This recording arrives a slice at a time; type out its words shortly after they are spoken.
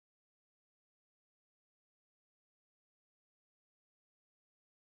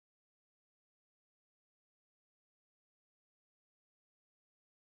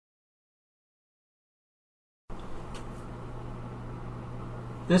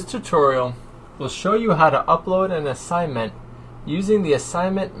This tutorial will show you how to upload an assignment using the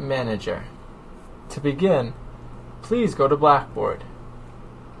Assignment Manager. To begin, please go to Blackboard.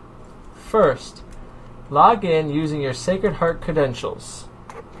 First, log in using your Sacred Heart credentials.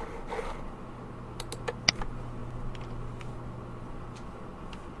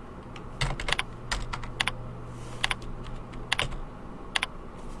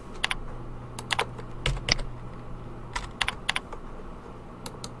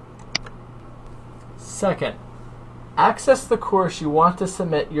 Second, access the course you want to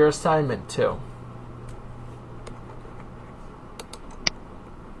submit your assignment to.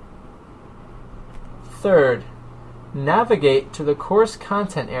 Third, navigate to the course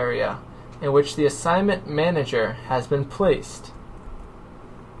content area in which the Assignment Manager has been placed.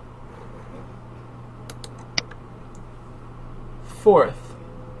 Fourth,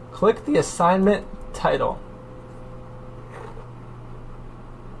 click the assignment title.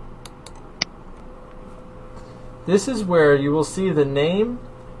 This is where you will see the name,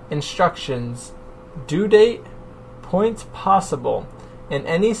 instructions, due date, points possible, and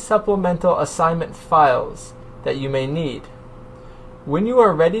any supplemental assignment files that you may need. When you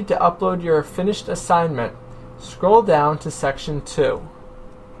are ready to upload your finished assignment, scroll down to Section 2.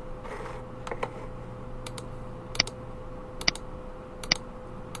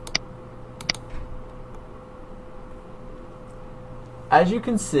 As you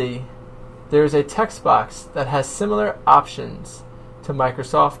can see, there is a text box that has similar options to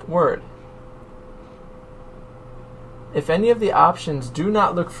Microsoft Word. If any of the options do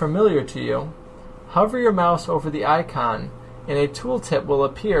not look familiar to you, hover your mouse over the icon and a tooltip will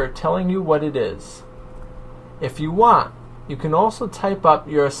appear telling you what it is. If you want, you can also type up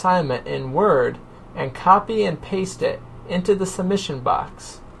your assignment in Word and copy and paste it into the submission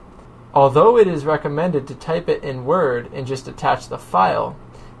box. Although it is recommended to type it in Word and just attach the file,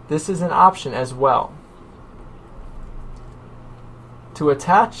 this is an option as well. To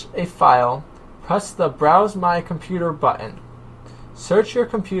attach a file, press the Browse My Computer button. Search your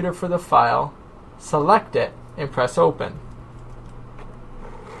computer for the file, select it, and press Open.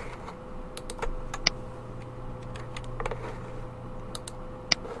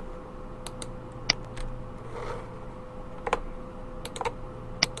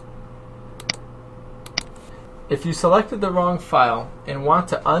 If you selected the wrong file and want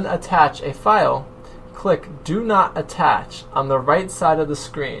to unattach a file, click Do Not Attach on the right side of the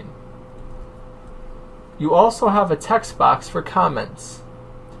screen. You also have a text box for comments.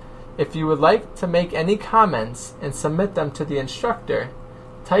 If you would like to make any comments and submit them to the instructor,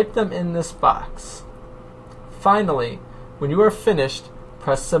 type them in this box. Finally, when you are finished,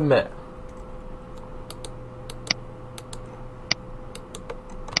 press Submit.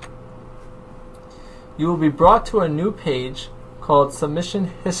 You will be brought to a new page called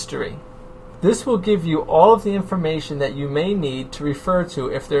Submission History. This will give you all of the information that you may need to refer to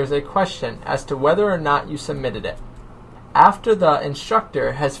if there is a question as to whether or not you submitted it. After the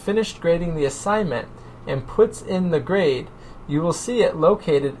instructor has finished grading the assignment and puts in the grade, you will see it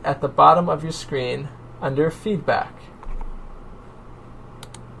located at the bottom of your screen under Feedback.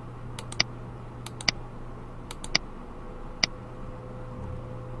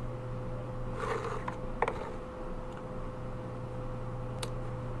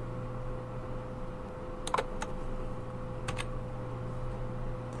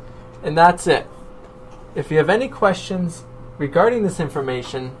 And that's it. If you have any questions regarding this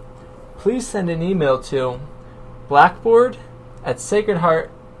information, please send an email to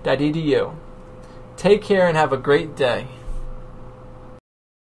blackboard@sacredheart.edu. Take care and have a great day.